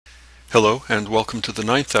Hello and welcome to the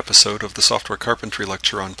 9th episode of the Software Carpentry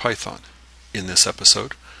lecture on Python. In this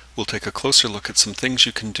episode, we'll take a closer look at some things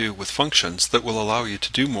you can do with functions that will allow you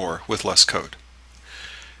to do more with less code.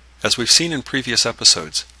 As we've seen in previous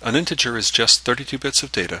episodes, an integer is just 32 bits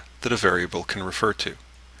of data that a variable can refer to.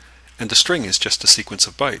 And a string is just a sequence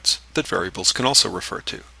of bytes that variables can also refer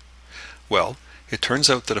to. Well, it turns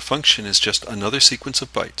out that a function is just another sequence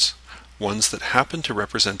of bytes, ones that happen to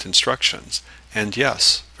represent instructions, and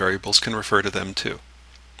yes, variables can refer to them too.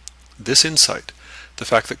 This insight, the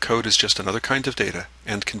fact that code is just another kind of data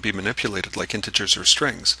and can be manipulated like integers or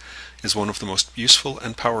strings, is one of the most useful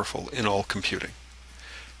and powerful in all computing.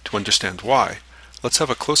 To understand why, let's have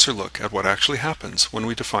a closer look at what actually happens when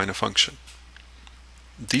we define a function.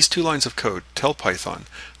 These two lines of code tell Python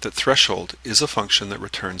that threshold is a function that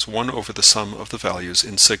returns 1 over the sum of the values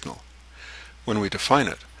in signal. When we define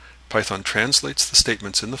it, Python translates the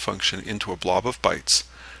statements in the function into a blob of bytes,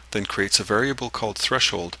 then creates a variable called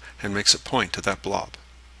threshold and makes it point to that blob.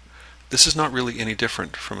 This is not really any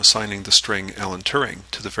different from assigning the string Alan Turing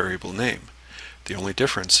to the variable name. The only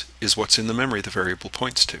difference is what's in the memory the variable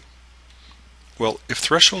points to. Well, if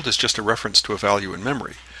threshold is just a reference to a value in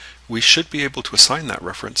memory, we should be able to assign that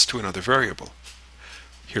reference to another variable.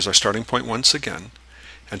 Here's our starting point once again,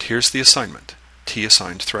 and here's the assignment, t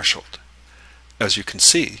assigned threshold. As you can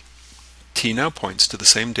see, t now points to the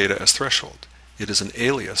same data as threshold. It is an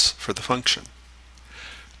alias for the function.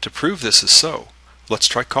 To prove this is so, let's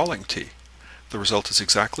try calling t. The result is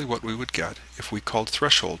exactly what we would get if we called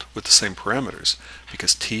threshold with the same parameters,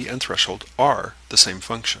 because t and threshold are the same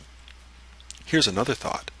function. Here's another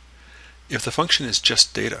thought. If the function is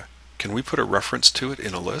just data, can we put a reference to it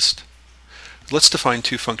in a list? Let's define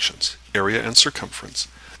two functions, area and circumference,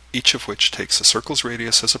 each of which takes a circle's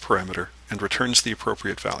radius as a parameter and returns the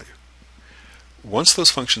appropriate value. Once those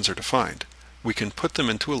functions are defined, we can put them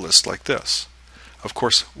into a list like this. Of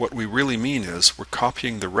course, what we really mean is we're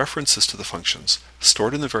copying the references to the functions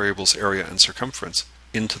stored in the variables area and circumference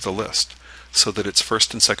into the list, so that its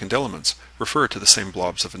first and second elements refer to the same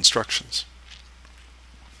blobs of instructions.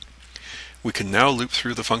 We can now loop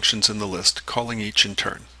through the functions in the list, calling each in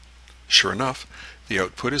turn. Sure enough, the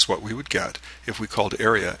output is what we would get if we called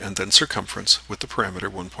area and then circumference with the parameter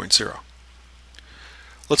 1.0.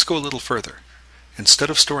 Let's go a little further. Instead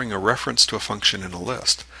of storing a reference to a function in a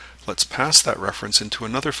list, let's pass that reference into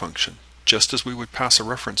another function, just as we would pass a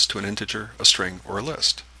reference to an integer, a string, or a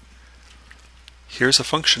list. Here's a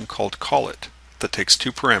function called callit that takes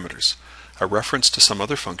two parameters, a reference to some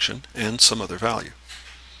other function and some other value.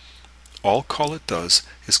 All callit does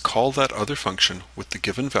is call that other function with the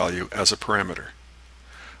given value as a parameter.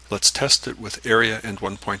 Let's test it with area and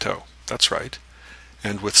 1.0. That's right.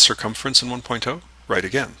 And with circumference and 1.0, right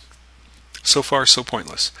again. So far, so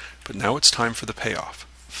pointless, but now it's time for the payoff,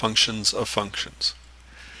 functions of functions.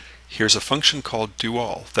 Here's a function called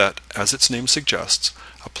doAll that, as its name suggests,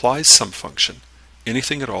 applies some function,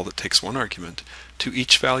 anything at all that takes one argument, to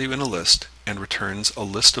each value in a list and returns a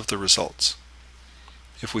list of the results.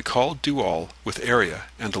 If we call doAll with area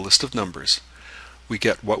and a list of numbers, we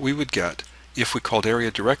get what we would get if we called area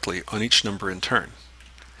directly on each number in turn.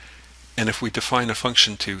 And if we define a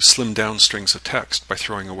function to slim down strings of text by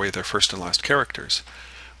throwing away their first and last characters,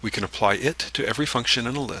 we can apply it to every function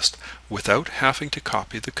in a list without having to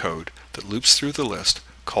copy the code that loops through the list,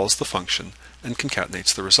 calls the function, and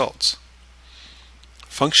concatenates the results.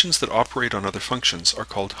 Functions that operate on other functions are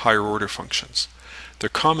called higher order functions. They're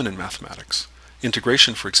common in mathematics.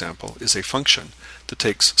 Integration, for example, is a function that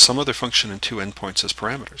takes some other function and two endpoints as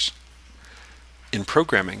parameters. In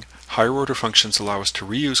programming, higher order functions allow us to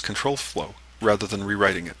reuse control flow rather than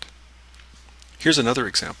rewriting it. Here's another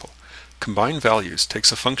example. Combine values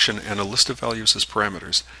takes a function and a list of values as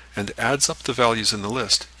parameters and adds up the values in the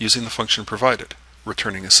list using the function provided,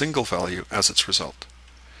 returning a single value as its result.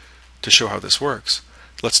 To show how this works,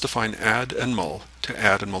 let's define add and mul to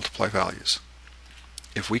add and multiply values.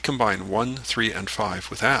 If we combine 1, 3, and 5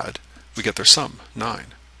 with add, we get their sum, 9.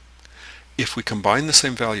 If we combine the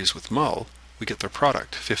same values with mul, we get their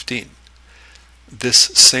product, 15. This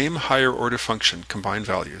same higher order function, combine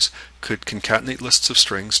values, could concatenate lists of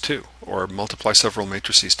strings too, or multiply several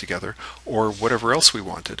matrices together, or whatever else we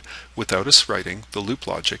wanted, without us writing the loop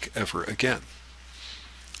logic ever again.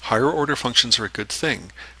 Higher order functions are a good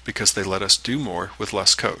thing because they let us do more with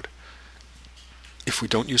less code. If we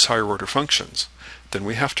don't use higher order functions, then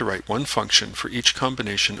we have to write one function for each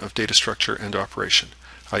combination of data structure and operation,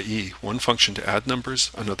 i.e. one function to add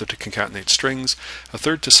numbers, another to concatenate strings, a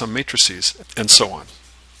third to sum matrices, and so on.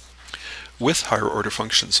 With higher order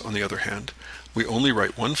functions, on the other hand, we only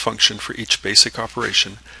write one function for each basic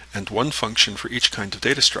operation and one function for each kind of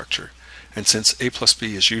data structure, and since a plus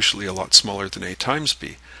b is usually a lot smaller than a times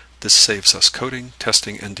b, this saves us coding,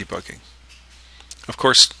 testing, and debugging. Of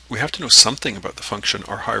course, we have to know something about the function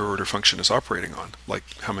our higher order function is operating on, like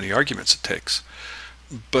how many arguments it takes.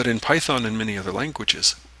 But in Python and many other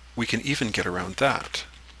languages, we can even get around that.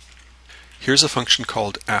 Here's a function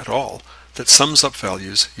called addAll that sums up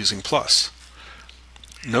values using plus.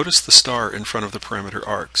 Notice the star in front of the parameter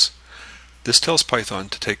args. This tells Python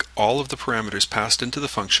to take all of the parameters passed into the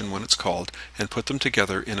function when it's called and put them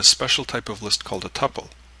together in a special type of list called a tuple,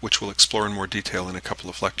 which we'll explore in more detail in a couple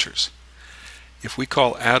of lectures. If we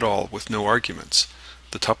call addAll with no arguments,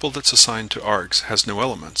 the tuple that's assigned to args has no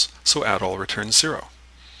elements, so addAll returns 0.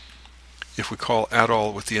 If we call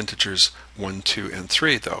addAll with the integers 1, 2, and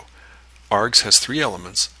 3, though, args has 3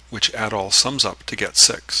 elements, which addAll sums up to get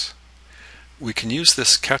 6. We can use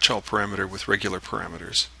this catch-all parameter with regular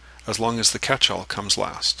parameters, as long as the catch-all comes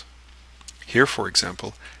last. Here, for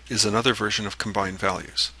example, is another version of combine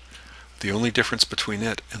values. The only difference between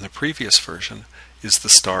it and the previous version is the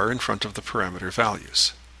star in front of the parameter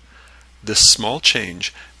values. This small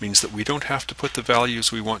change means that we don't have to put the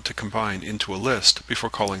values we want to combine into a list before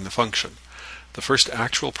calling the function. The first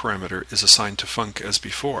actual parameter is assigned to func as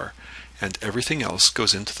before, and everything else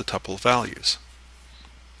goes into the tuple values.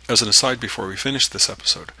 As an aside before we finish this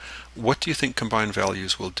episode, what do you think combine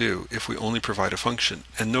values will do if we only provide a function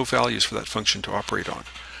and no values for that function to operate on?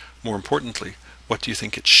 More importantly, what do you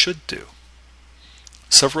think it should do?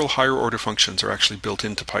 Several higher order functions are actually built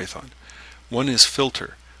into Python. One is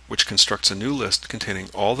filter, which constructs a new list containing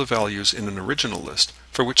all the values in an original list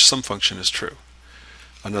for which some function is true.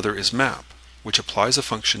 Another is map, which applies a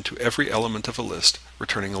function to every element of a list,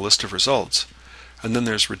 returning a list of results. And then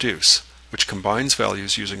there's reduce, which combines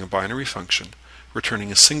values using a binary function,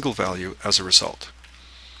 returning a single value as a result.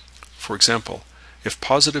 For example, if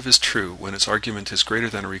positive is true when its argument is greater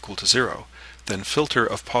than or equal to 0, then filter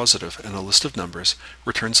of positive and a list of numbers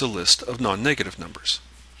returns a list of non-negative numbers.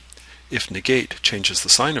 If negate changes the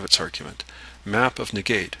sign of its argument, map of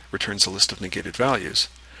negate returns a list of negated values,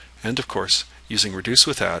 and of course, using reduce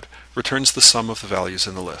with add returns the sum of the values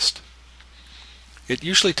in the list. It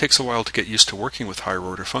usually takes a while to get used to working with higher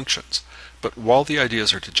order functions, but while the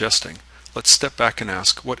ideas are digesting, let's step back and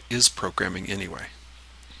ask, what is programming anyway?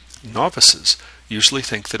 Novices usually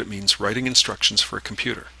think that it means writing instructions for a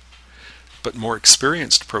computer, but more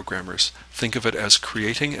experienced programmers think of it as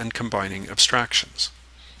creating and combining abstractions.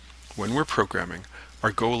 When we're programming,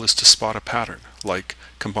 our goal is to spot a pattern, like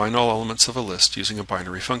combine all elements of a list using a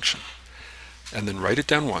binary function, and then write it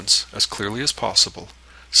down once, as clearly as possible,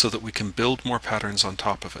 so that we can build more patterns on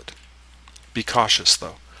top of it. Be cautious,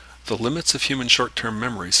 though. The limits of human short-term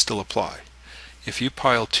memory still apply. If you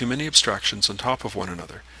pile too many abstractions on top of one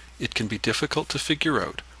another, it can be difficult to figure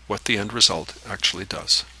out what the end result actually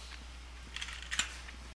does.